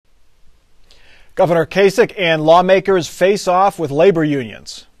Governor Kasich and lawmakers face off with labor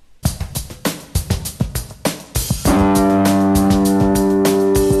unions.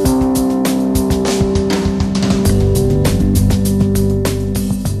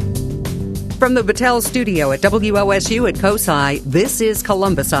 From the Battelle studio at WOSU at COSI, this is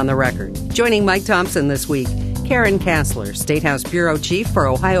Columbus on the Record. Joining Mike Thompson this week, Karen Kassler, State House Bureau Chief for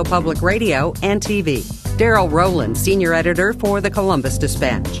Ohio Public Radio and TV, Daryl Rowland, Senior Editor for the Columbus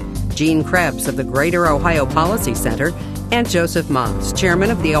Dispatch, Gene Krebs of the Greater Ohio Policy Center, and Joseph Motz,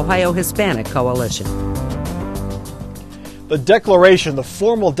 Chairman of the Ohio Hispanic Coalition. The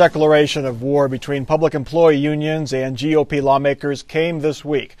formal declaration of war between public employee unions and GOP lawmakers came this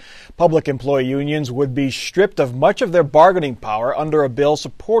week. Public employee unions would be stripped of much of their bargaining power under a bill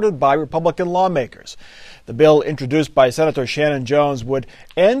supported by Republican lawmakers. The bill, introduced by Senator Shannon Jones, would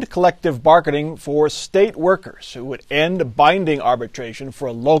end collective bargaining for state workers. It would end binding arbitration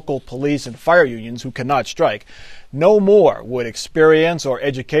for local police and fire unions who cannot strike. No more would experience or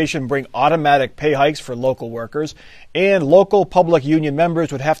education bring automatic pay hikes for local workers, and local public union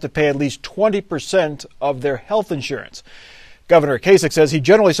members would have to pay at least 20% of their health insurance. Governor Kasich says he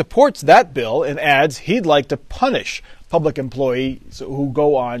generally supports that bill and adds he'd like to punish public employees who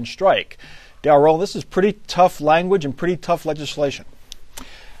go on strike. Darrell, this is pretty tough language and pretty tough legislation.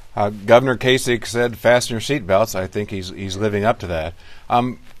 Governor Kasich said fasten your seatbelts. I think he's living up to that.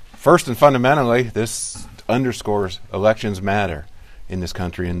 First and fundamentally, this underscores elections matter in this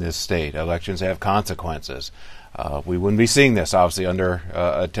country, in this state. Elections have consequences. We wouldn't be seeing this, obviously, under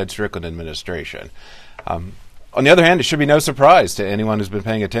a Ted Strickland administration. On the other hand, it should be no surprise to anyone who's been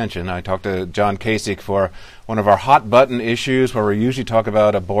paying attention. I talked to John Kasich for one of our hot-button issues where we usually talk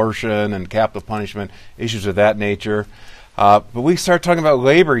about abortion and capital punishment, issues of that nature. But we started talking about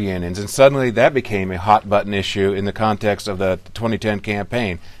labor unions, and suddenly that became a hot-button issue in the context of the 2010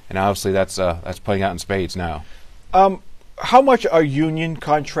 campaign. And obviously that's playing out in spades now. How much are union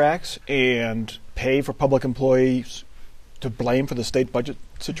contracts and pay for public employees to blame for the state budget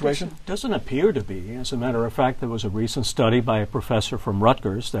situation? It doesn't appear to be. As a matter of fact, there was a recent study by a professor from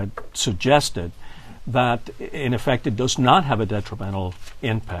Rutgers that suggested that, in effect, it does not have a detrimental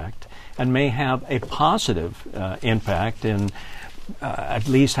impact and may have a positive impact in at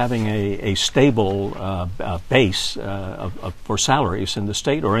least having a stable base for salaries in the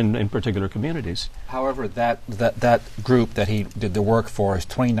state or in particular communities. However, that group that he did the work for is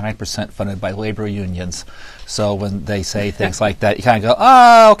 29% funded by labor unions. So when they say things like that, you kind of go,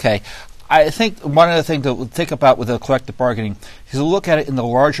 oh, okay. I think one of the things to think about with the collective bargaining is to look at it in the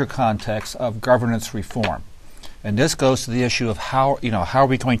larger context of governance reform. And this goes to the issue of how are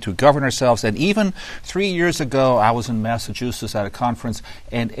we going to govern ourselves. And even 3 years ago, I was in Massachusetts at a conference,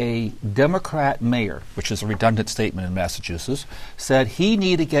 and a Democrat mayor, which is a redundant statement in Massachusetts, said he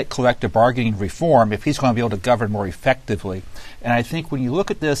needed to get collective bargaining reform if he's going to be able to govern more effectively. And I think when you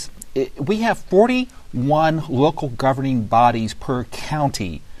look at this, we have 41 local governing bodies per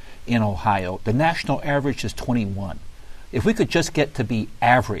county in Ohio. The national average is 21. If we could just get to be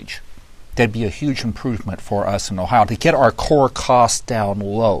average, that'd be a huge improvement for us in Ohio to get our core costs down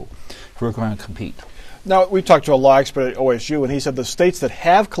low if we're going to compete. Now, we talked to a law expert at OSU, and he said the states that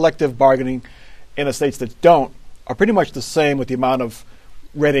have collective bargaining and the states that don't are pretty much the same with the amount of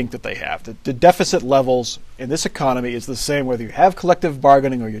red ink that they have. The deficit levels in this economy is the same whether you have collective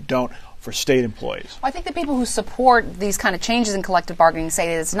bargaining or you don't for state employees. Well, I think the people who support these kind of changes in collective bargaining say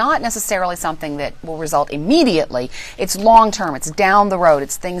that it's not necessarily something that will result immediately. It's long-term. It's down the road.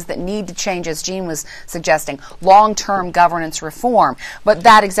 It's things that need to change, as Gene was suggesting, long-term governance reform. But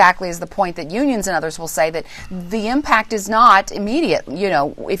that exactly is the point that unions and others will say, that the impact is not immediate. You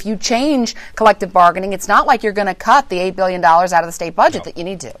know, if you change collective bargaining, it's not like you're going to cut the $8 billion out of the state budget that you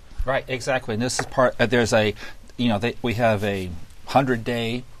need to. Right, exactly. And this is part, there's a, we have a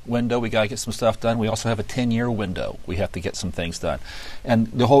 100-day window. We got to get some stuff done. We also have a 10-year window. We have to get some things done. And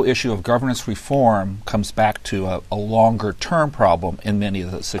the whole issue of governance reform comes back to a longer-term problem in many of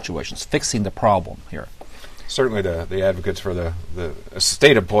the situations, fixing the problem here. Certainly the advocates for the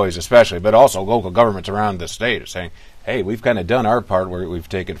state employees especially, but also local governments around the state are saying, hey, we've kind of done our part where we've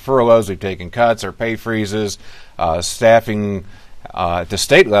taken furloughs, we've taken cuts, or pay freezes, staffing at the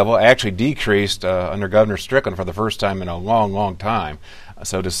state level actually decreased under Governor Strickland for the first time in a long, long time.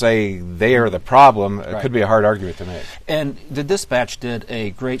 So to say they are the problem could be a hard argument to make. And the Dispatch did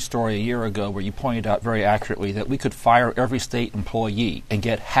a great story a year ago where you pointed out very accurately that we could fire every state employee and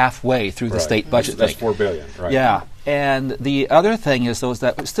get halfway through the state budget. That's $4 billion, right? Yeah. And the other thing is, though, is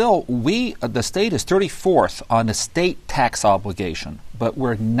that still the state is 34th on the state tax obligation, but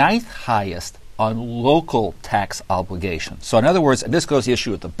we're 9th highest on local tax obligations. So in other words, and this goes to the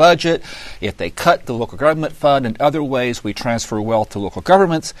issue of the budget, if they cut the local government fund and other ways we transfer wealth to local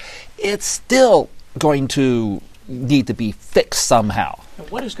governments, it's still going to need to be fixed somehow.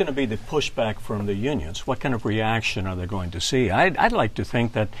 What is going to be the pushback from the unions? What kind of reaction are they going to see? I'd like to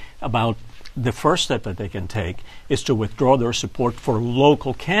think that about the first step that they can take is to withdraw their support for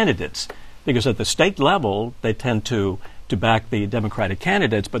local candidates, because at the state level they tend to back the Democratic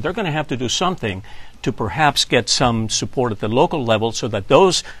candidates, but they're going to have to do something to perhaps get some support at the local level so that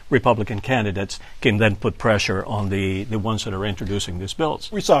those Republican candidates can then put pressure on the ones that are introducing these bills.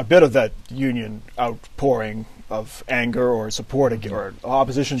 We saw a bit of that union outpouring of anger or support or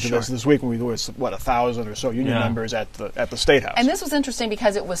opposition to this week when we were 1,000 or so union members at the State House. And this was interesting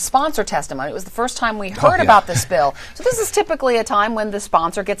because it was sponsor testimony. It was the first time we heard about this bill. So this is typically a time when the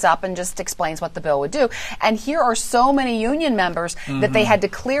sponsor gets up and just explains what the bill would do. And here are so many union members that they had to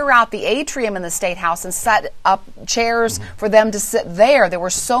clear out the atrium in the State House and set up chairs for them to sit there. There were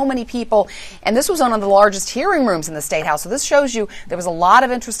so many people, and this was one of the largest hearing rooms in the State House. So this shows you there was a lot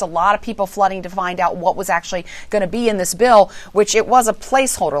of interest, a lot of people flooding to find out what was actually going to be in this bill, which it was a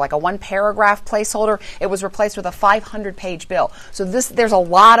placeholder, like a one-paragraph placeholder. It was replaced with a 500-page bill. So there's a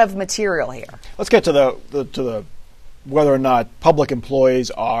lot of material here. Let's get to the whether or not public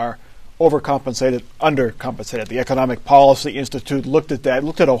employees are overcompensated, undercompensated. The Economic Policy Institute looked at that,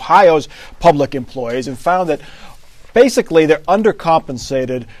 looked at Ohio's public employees, and found that basically they're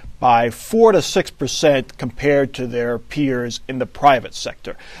undercompensated by 4 to 6% compared to their peers in the private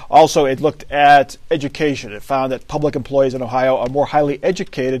sector. Also, it looked at education. It found that public employees in Ohio are more highly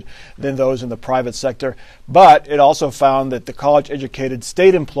educated than those in the private sector. But it also found that the college-educated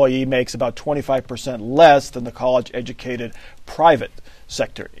state employee makes about 25% less than the college-educated private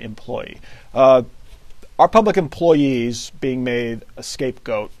sector employee. Are public employees being made a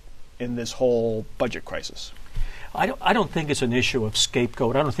scapegoat in this whole budget crisis? I don't think it's an issue of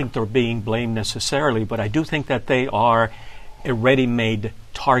scapegoat. I don't think they're being blamed necessarily, but I do think that they are a ready-made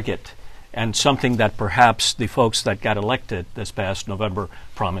target and something that perhaps the folks that got elected this past November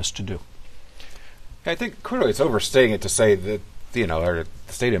promised to do. I think clearly it's overstating it to say that, our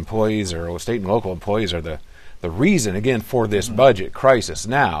state employees or state and local employees are the reason, again, for this budget crisis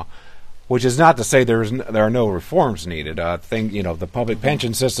now, which is not to say there are no reforms needed. The public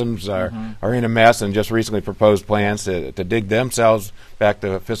pension systems are in a mess, and just recently proposed plans to dig themselves back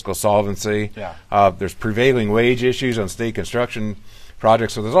to fiscal solvency. There's prevailing wage issues on state construction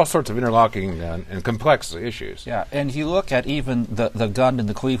projects, so there's all sorts of interlocking and complex issues. Yeah, and you look at even the Gund and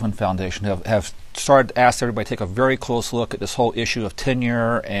the Cleveland Foundation have started to ask everybody to take a very close look at this whole issue of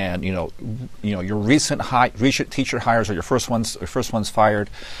tenure and your recent teacher hires or your first ones fired,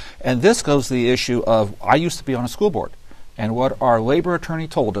 and this goes to the issue of I used to be on a school board. And what our labor attorney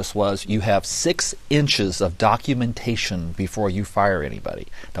told us was you have 6 inches of documentation before you fire anybody.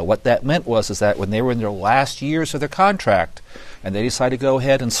 Now what that meant was that when they were in their last years of their contract and they decided to go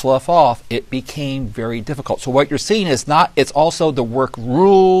ahead and slough off, it became very difficult. So what you're seeing is it's also the work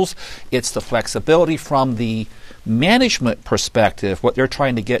rules, it's the flexibility from the management perspective. What they're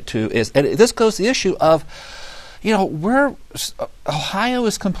trying to get to is, and this goes to the issue of, Ohio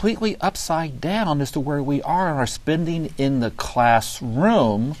is completely upside down as to where we are in our spending in the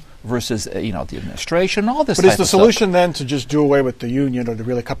classroom versus, the administration, all this. But is the solution then to just do away with the union or to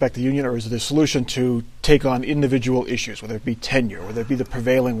really cut back the union, or is the solution to take on individual issues, whether it be tenure, whether it be the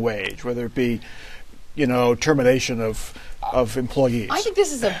prevailing wage, whether it be, termination of employees? I think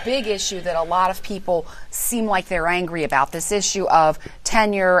this is a big issue that a lot of people seem like they're angry about, this issue of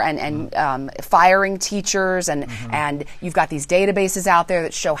tenure and firing teachers, and you've got these databases out there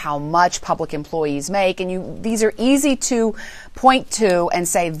that show how much public employees make, and these are easy to point to and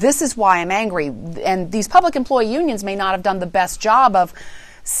say, this is why I'm angry. And these public employee unions may not have done the best job of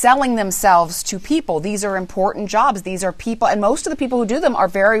selling themselves to people. These are important jobs. These are people, and most of the people who do them are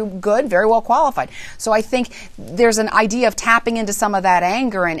very good, very well qualified. So I think there's an idea of tapping into some of that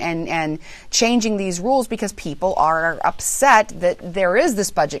anger and changing these rules because people are upset that there is this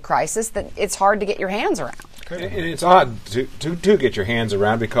budget crisis that it's hard to get your hands around. And it's odd to get your hands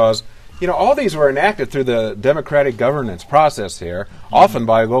around because all these were enacted through the democratic governance process here, often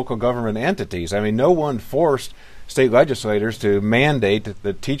by local government entities. I mean, no one forced state legislators to mandate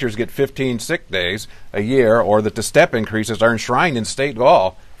that teachers get 15 sick days a year or that the step increases are enshrined in state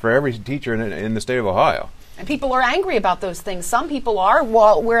law for every teacher in the state of Ohio. And people are angry about those things. Some people are,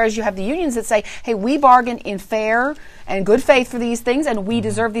 whereas you have the unions that say, hey, we bargain in fair and good faith for these things, and we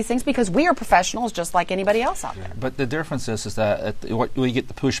deserve these things because we are professionals just like anybody else out there. But the difference is that what we get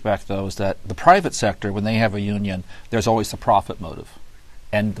the pushback, though, is that the private sector, when they have a union, there's always a profit motive.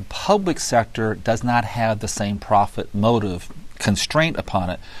 and the public sector does not have the same profit motive constraint upon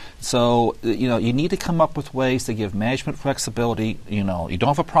it. So, you need to come up with ways to give management flexibility. You don't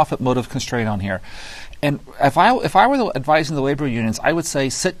have a profit motive constraint on here. And if I were advising the labor unions, I would say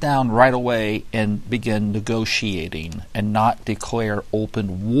sit down right away and begin negotiating and not declare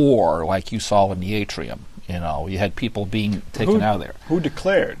open war like you saw in the atrium. You had people being taken out of there. Who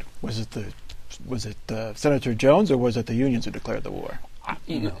declared? Was it Senator Jones, or was it the unions who declared the war? I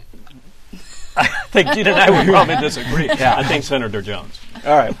think Gene and I would probably disagree. Yeah, I think Senator Jones.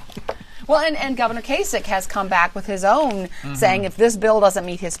 All right. Well, and Governor Kasich has come back with his own, saying if this bill doesn't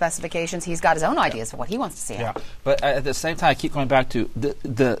meet his specifications, he's got his own ideas for what he wants to see. Yeah, but at the same time, I keep going back to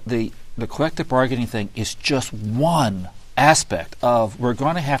the collective bargaining thing is just one aspect of we're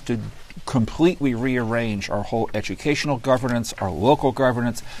going to have to completely rearrange our whole educational governance, our local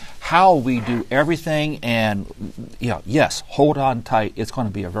governance, how we do everything, and yes, hold on tight. It's going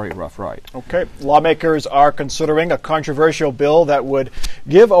to be a very rough ride. Okay. Lawmakers are considering a controversial bill that would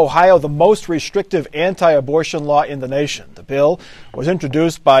give Ohio the most restrictive anti-abortion law in the nation. The bill was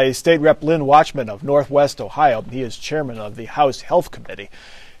introduced by State Rep. Lynn Watchman of Northwest Ohio. He is chairman of the House Health Committee.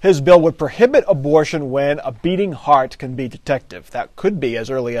 His bill would prohibit abortion when a beating heart can be detected. That could be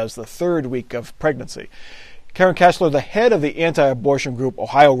as early as the 3rd week of pregnancy. Karen Kassler, the head of the anti-abortion group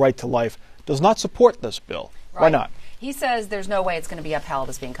Ohio Right to Life, does not support this bill. Right. Why not? He says there's no way it's going to be upheld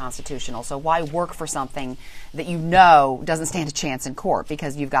as being constitutional. So why work for something that doesn't stand a chance in court?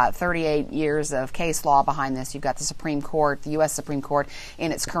 Because you've got 38 years of case law behind this. You've got the Supreme Court, the U.S. Supreme Court,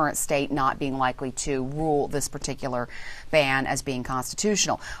 in its current state not being likely to rule this particular ban as being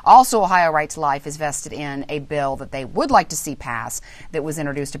constitutional. Also, Ohio Right to Life is vested in a bill that they would like to see pass that was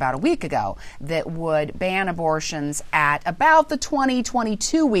introduced about a week ago that would ban abortions at about the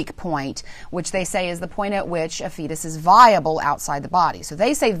 20-22 week point, which they say is the point at which a fetus is viable outside the body. So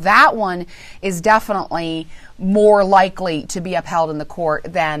they say that one is definitely more likely to be upheld in the court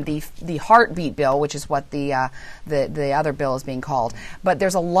than the heartbeat bill, which is what the other bill is being called. But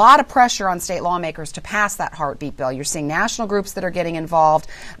there's a lot of pressure on state lawmakers to pass that heartbeat bill. You're seeing national groups that are getting involved.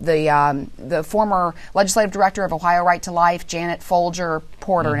 The former legislative director of Ohio Right to Life, Janet Folger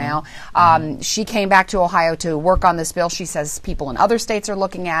Porter now, she came back to Ohio to work on this bill. She says people in other states are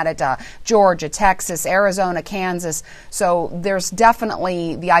looking at it, Georgia, Texas, Arizona, Kansas. So there's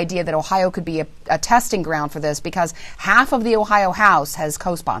definitely the idea that Ohio could be a testing ground for this, because half of the Ohio House has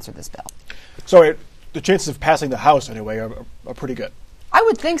co-sponsored this bill. So the chances of passing the House anyway are pretty good. I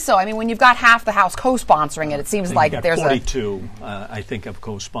would think so. I mean, when you've got half the House co-sponsoring it, it seems like there's 42, I think, have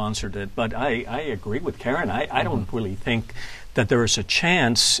co-sponsored it. But I agree with Karen. I don't really think that there is a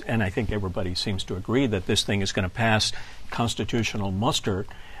chance, and I think everybody seems to agree, that this thing is going to pass constitutional muster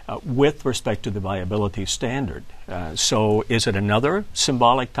with respect to the viability standard. So is it another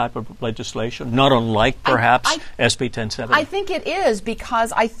symbolic type of legislation, not unlike perhaps SB 1070? I think it is,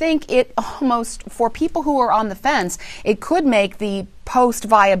 because I think it almost, for people who are on the fence, it could make the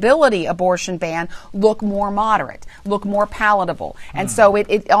post-viability abortion ban look more moderate, look more palatable. And so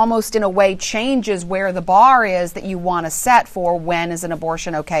it almost in a way changes where the bar is that you want to set for when is an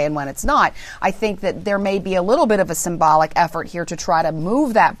abortion okay and when it's not. I think that there may be a little bit of a symbolic effort here to try to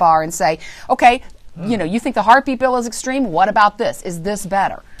move that bar and say, okay, you think the heartbeat bill is extreme? What about this? Is this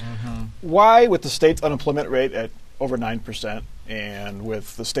better? Why, with the state's unemployment rate at over 9% and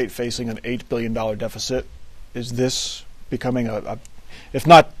with the state facing an $8 billion deficit, is this becoming if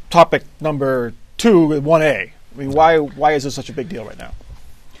not topic number 2, 1A? I mean, why is this such a big deal right now?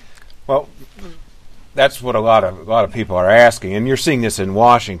 Well, that's what a lot of people are asking, and you're seeing this in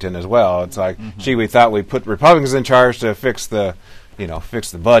Washington as well. It's like, gee, we thought we'd put Republicans in charge to fix the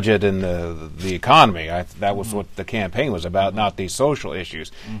budget and the economy. That was what the campaign was about, not these social issues.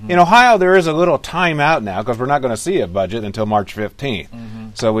 In Ohio, there is a little time out now because we're not going to see a budget until March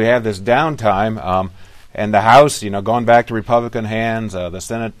 15th. So we have this downtime, and the House, going back to Republican hands, the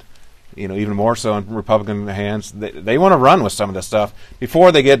Senate, even more so in Republican hands. They want to run with some of this stuff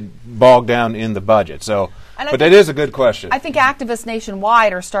before they get bogged down in the budget. So, but that is a good question. I think activists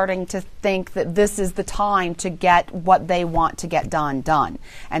nationwide are starting to think that this is the time to get what they want to get done.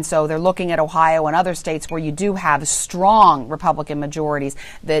 And so they're looking at Ohio and other states where you do have strong Republican majorities,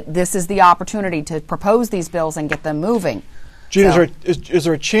 that this is the opportunity to propose these bills and get them moving. Gene, is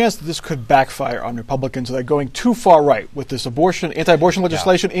there a chance that this could backfire on Republicans, that they're going too far right with this anti-abortion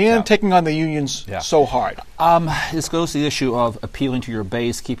legislation and taking on the unions so hard? This goes to the issue of appealing to your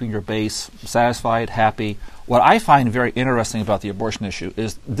base, keeping your base satisfied, happy. What I find very interesting about the abortion issue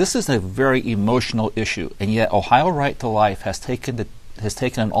is this is a very emotional issue, and yet Ohio Right to Life has taken the has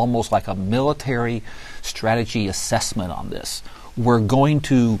taken almost like a military strategy assessment on this. We're going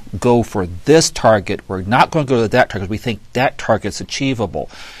to go for this target. We're not going to go to that target. We think that target's achievable.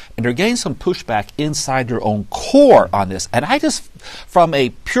 And they're getting some pushback inside their own core on this. And I just, from a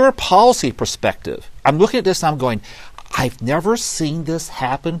pure policy perspective, I'm looking at this and I'm going, I've never seen this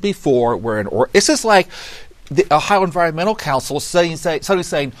happen before. It's just like the Ohio Environmental Council suddenly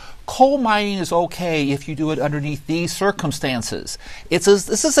saying coal mining is okay if you do it underneath these circumstances. This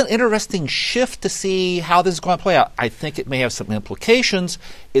is an interesting shift to see how this is going to play out. I think it may have some implications.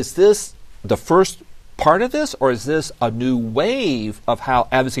 Is this the first part of this, or is this a new wave of how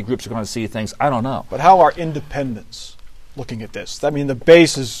advocacy groups are going to see things? I don't know. But how are independents looking at this? I mean, the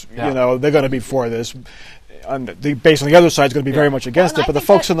base is, they're going to be for this. The base on the other side is going to be very much against it, but the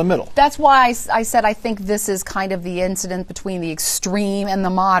folks in the middle. That's why I said I think this is kind of the incident between the extreme and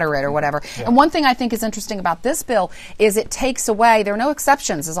the moderate or whatever. Yeah. And one thing I think is interesting about this bill is it takes away, there are no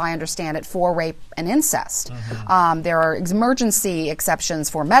exceptions, as I understand it, for rape and incest. Mm-hmm. There are emergency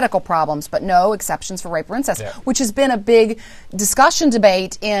exceptions for medical problems, but no exceptions for rape or incest, which has been a big discussion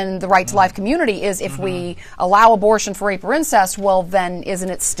debate in the right to life community, is if we allow abortion for rape or incest, well, then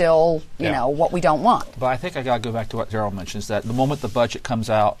isn't it still, you know, what we don't want? But I think I got to go back to what Daryl mentions, that the moment the budget comes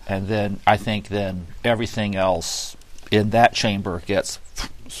out, and then I think then everything else in that chamber gets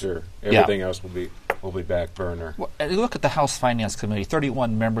everything else will be back burner. Well, look at the House Finance Committee,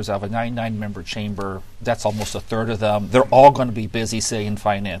 31 members out of a 99-member chamber. That's almost a third of them. They're all going to be busy sitting in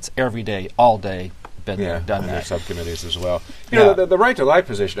finance every day, all day. Been there, done that. Subcommittees as well. You know, the right to life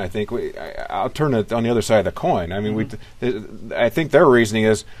position, I think, I'll turn it on the other side of the coin. I mean, I think their reasoning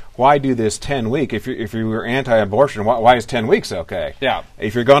is, why do this 10-week? If you were anti-abortion, why is 10 weeks okay? Yeah.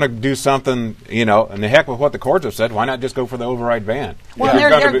 If you're going to do something, and the heck with what the courts have said, why not just go for the override ban? Well,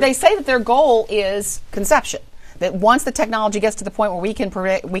 they say that their goal is conception. That once the technology gets to the point where we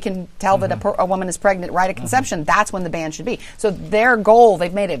can tell that a woman is pregnant right at conception, that's when the ban should be. So their goal,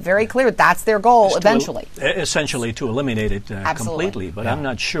 they've made it very clear, that's their goal eventually. Essentially to eliminate it completely. But I'm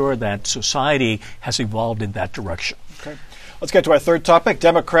not sure that society has evolved in that direction. Okay. Let's get to our third topic.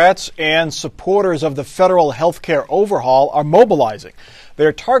 Democrats and supporters of the federal health care overhaul are mobilizing.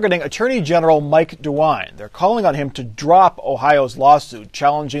 They're targeting Attorney General Mike DeWine. They're calling on him to drop Ohio's lawsuit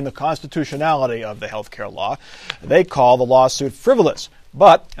challenging the constitutionality of the health care law. They call the lawsuit frivolous.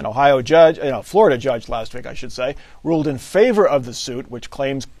 But an Florida judge last week, I should say, ruled in favor of the suit, which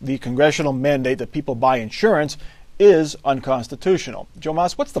claims the congressional mandate that people buy insurance is unconstitutional. Joe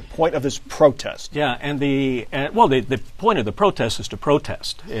Mas, what's the point of this protest? Yeah, and the point of the protest is to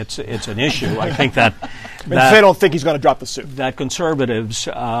protest. It's an issue. I think that they don't think he's going to drop the suit. That conservatives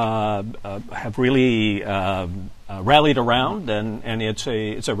have really rallied around, and it's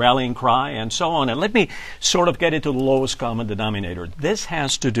a rallying cry, and so on. And let me sort of get into the lowest common denominator. This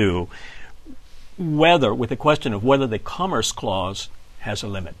has to do with the question of whether the Commerce Clause has a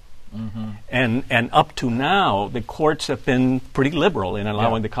limit. Mm-hmm. And up to now, the courts have been pretty liberal in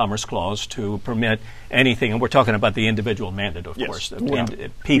allowing the Commerce Clause to permit anything, and we're talking about the individual mandate, of course. People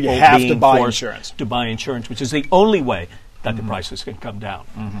being forced to buy insurance, which is the only way that the prices can come down.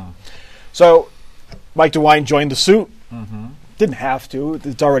 Mm-hmm. So, Mike DeWine joined the suit. Mm-hmm. Didn't have to.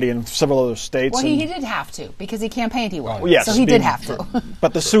 It's already in several other states. Well, he did have to, because he campaigned he would. Well, yes, so he did have to.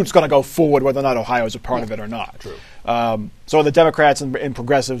 But the suit's going to go forward whether or not Ohio is a part of it or not. True. So the Democrats and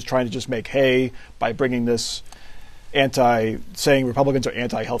progressives trying to just make hay by bringing this saying Republicans are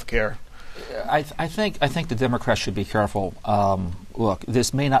anti-health care. I think the Democrats should be careful. Look,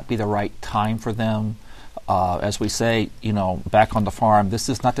 this may not be the right time for them. As we say, back on the farm, this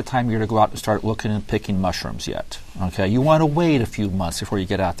is not the time of year to go out and start looking and picking mushrooms yet. Okay, you want to wait a few months before you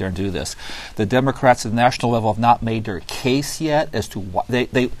get out there and do this. The Democrats at the national level have not made their case yet as to why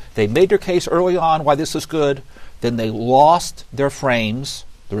they made their case early on why this is good. Then they lost their frames.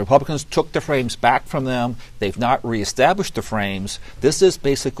 The Republicans took the frames back from them. They've not reestablished the frames. This is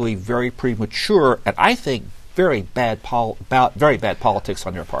basically very premature, and I think very bad politics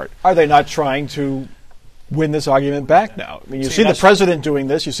on their part. Are they not trying to win this argument back now? I mean, you see the president doing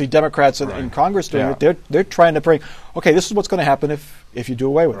this. You see Democrats in Congress doing it. They're trying to bring, okay, this is what's going to happen if you do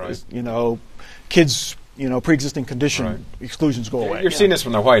away with this. Kids, pre-existing condition exclusions go away. You're seeing this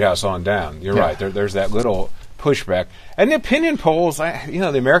from the White House on down. You're right. There's that little pushback. And the opinion polls,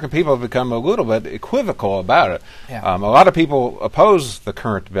 the American people have become a little bit equivocal about it. Yeah. A lot of people oppose the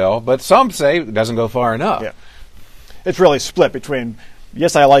current bill, but some say it doesn't go far enough. Yeah. It's really split between,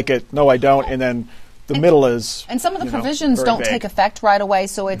 yes, I like it, no, I don't, and then the middle is. And some of the you know, provisions very don't vague. take effect right away,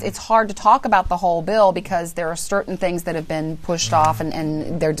 so it's hard to talk about the whole bill because there are certain things that have been pushed off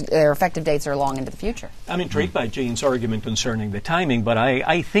and their effective dates are long into the future. I'm intrigued by Gene's argument concerning the timing, but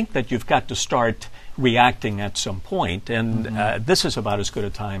I think that you've got to start reacting at some point, and this is about as good a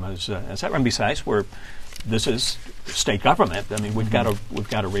time as that. And besides, this is state government. I mean, we've got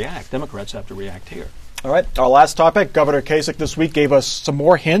to react. Democrats have to react here. All right, our last topic. Governor Kasich this week gave us some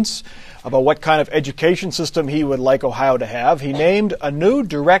more hints about what kind of education system he would like Ohio to have. He named a new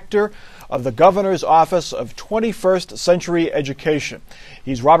director of the Governor's Office of 21st Century Education.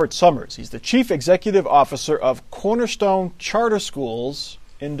 He's Robert Summers. He's the Chief Executive Officer of Cornerstone Charter Schools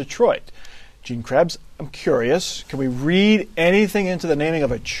in Detroit. Gene Krebs, I'm curious, can we read anything into the naming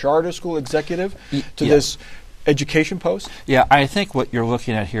of a charter school executive to this education post? Yeah, I think what you're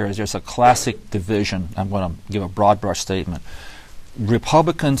looking at here is there's a classic division. I'm going to give a broad brush statement.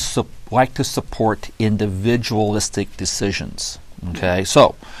 Republicans like to support individualistic decisions. Okay,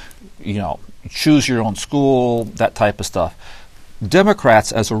 so, choose your own school, that type of stuff.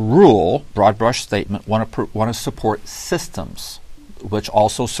 Democrats, as a rule, broad brush statement, want to support systems, which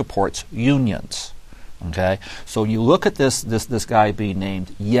also supports unions. Okay, so you look at this guy being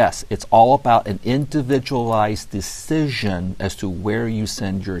named. Yes, it's all about an individualized decision as to where you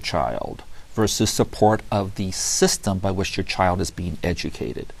send your child versus support of the system by which your child is being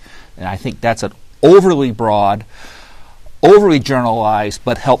educated. And I think that's an overly broad, overly generalized,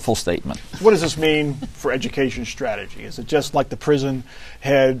 but helpful statement. What does this mean for education strategy? Is it just like the prison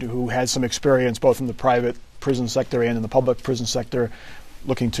head who has some experience both in the private prison sector and in the public prison sector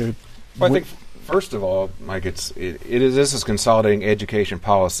looking to... Well, I think, first of all, Mike, this is consolidating education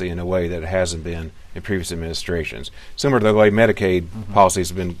policy in a way that it hasn't been in previous administrations. Similar to the way Medicaid policies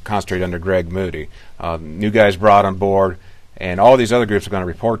have been concentrated under Greg Moody. New guys brought on board, and all these other groups are going to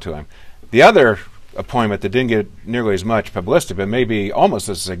report to him. The other appointment that didn't get nearly as much publicity, but maybe almost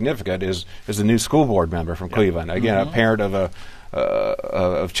as significant, is the new school board member from Cleveland. Again, a parent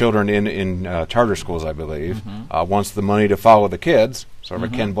of children in charter schools, I believe, wants the money to follow the kids, sort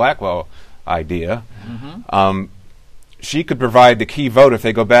of a Ken Blackwell idea. She could provide the key vote if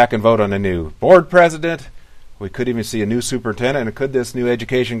they go back and vote on a new board president. We could even see a new superintendent, and could this new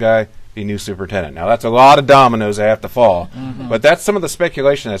education guy be new superintendent? Now, that's a lot of dominoes that have to fall, but that's some of the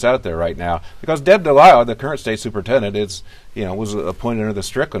speculation that's out there right now. Because Deb Delisle, the current state superintendent, was appointed under the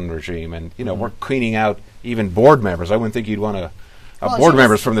Strickland regime, and we're cleaning out even board members. I wouldn't think you'd want to. Board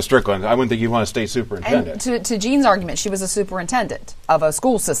members from the Strickland, I wouldn't think you'd want a state superintendent. And to Gene's argument, she was a superintendent of a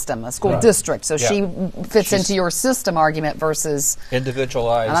school system, a school district, so she fits into your system argument versus...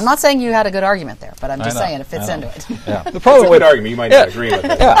 Individualized. And I'm not saying you had a good argument there, but I'm just saying it fits into it. Yeah. The problem with argument, you might not agree with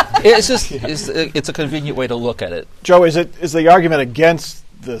it. Yeah, it's just it's a convenient way to look at it. Joe, is the argument against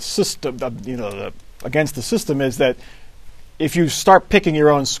the system, against the system is that if you start picking your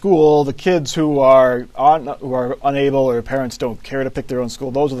own school, the kids who are unable or their parents don't care to pick their own school,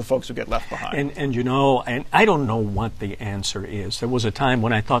 those are the folks who get left behind. And I don't know what the answer is. There was a time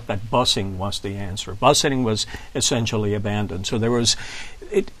when I thought that busing was the answer. Busing was essentially abandoned. So there was,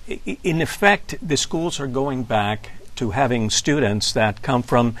 in effect, the schools are going back to having students that come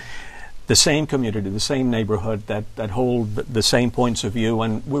from the same community, the same neighborhood, that hold the same points of view,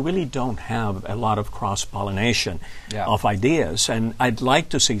 and we really don't have a lot of cross-pollination of ideas. And I'd like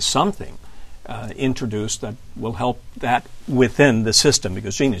to see something introduced that will help that within the system,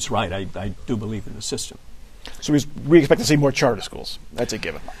 because Gene is right, I do believe in the system. So we expect to see more charter schools. That's a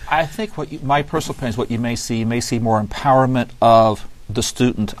given. I think my personal opinion is what you may see more empowerment of the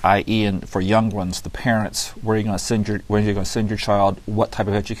student, i.e., and for young ones, the parents, where you're going to send your child, what type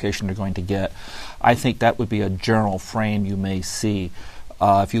of education they're going to get. I think that would be a general frame you may see.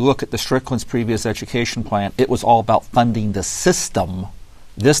 If you look at the Strickland's previous education plan, it was all about funding the system.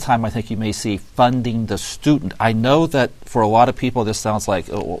 This time, I think you may see funding the student. I know that for a lot of people, this sounds like,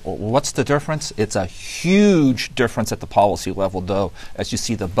 what's the difference? It's a huge difference at the policy level, though, as you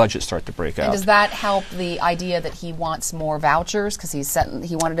see the budget start to break out. And does that help the idea that he wants more vouchers? Because he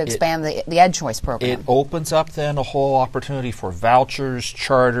wanted to expand the Ed Choice program. It opens up then a whole opportunity for vouchers,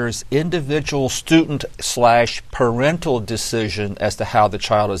 charters, individual student/parental decision as to how the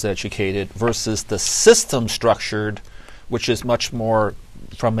child is educated versus the system structured, which is much more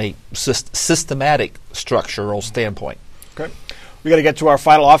from a systematic structural standpoint. Okay. We got to get to our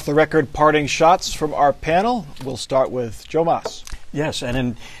final off-the-record parting shots from our panel. We'll start with Joe Mas. Yes,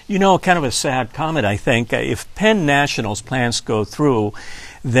 and kind of a sad comment, I think. If Penn National's plans go through,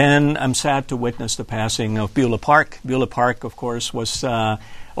 then I'm sad to witness the passing of Beulah Park. Beulah Park, of course, was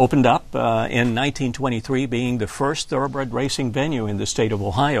opened up in 1923, being the first thoroughbred racing venue in the state of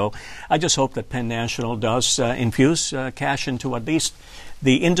Ohio. I just hope that Penn National does infuse cash into at least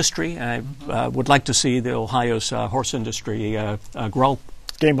the industry. I would like to see the Ohio's horse industry grow.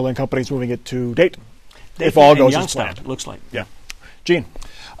 Gamble & Company's moving it to Dayton. If all goes as planned. It looks like. Yeah. Gene.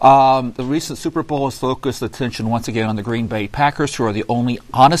 The recent Super Bowl has focused attention once again on the Green Bay Packers, who are the only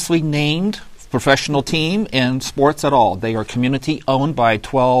honestly named professional team in sports at all. They are community owned by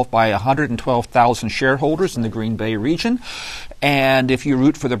 112,000 shareholders in the Green Bay region. And if you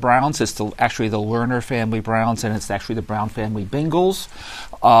root for the Browns, it's actually the Lerner family Browns, and it's actually the Brown family Bengals.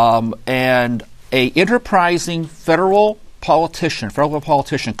 And a enterprising federal politician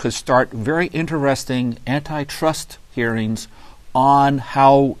could start very interesting antitrust hearings on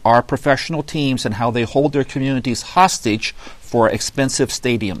how our professional teams and how they hold their communities hostage for expensive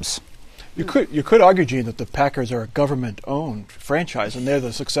stadiums. You could argue, Gene, that the Packers are a government-owned franchise, and they're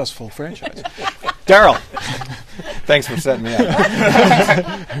the successful franchise. Daryl. Thanks for setting me up.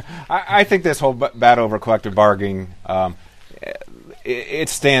 I think this whole battle over collective bargaining, it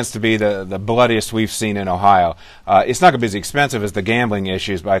stands to be the bloodiest we've seen in Ohio. It's not going to be as expensive as the gambling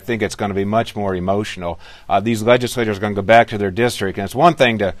issues, but I think it's going to be much more emotional. These legislators are going to go back to their district, and it's one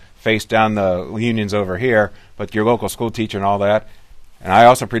thing to face down the unions over here, but your local school teacher and all that. And I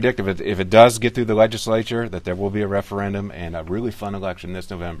also predict if it does get through the legislature, that there will be a referendum and a really fun election this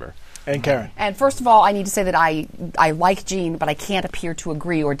November. And Karen. And first of all, I need to say that I like Gene, but I can't appear to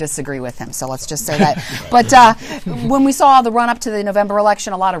agree or disagree with him. So let's just say that. But when we saw the run-up to the November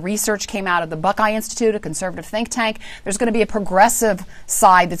election, a lot of research came out of the Buckeye Institute, a conservative think tank. There's going to be a progressive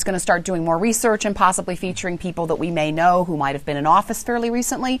side that's going to start doing more research and possibly featuring people that we may know who might have been in office fairly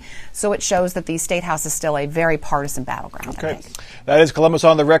recently. So it shows that the State House is still a very partisan battleground, okay. I think. That is Columbus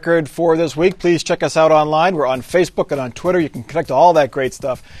on the Record for this week. Please check us out online. We're on Facebook and on Twitter. You can connect to all that great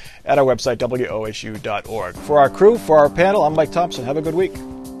stuff at our website, WOSU.org. For our crew, for our panel, I'm Mike Thompson. Have a good week.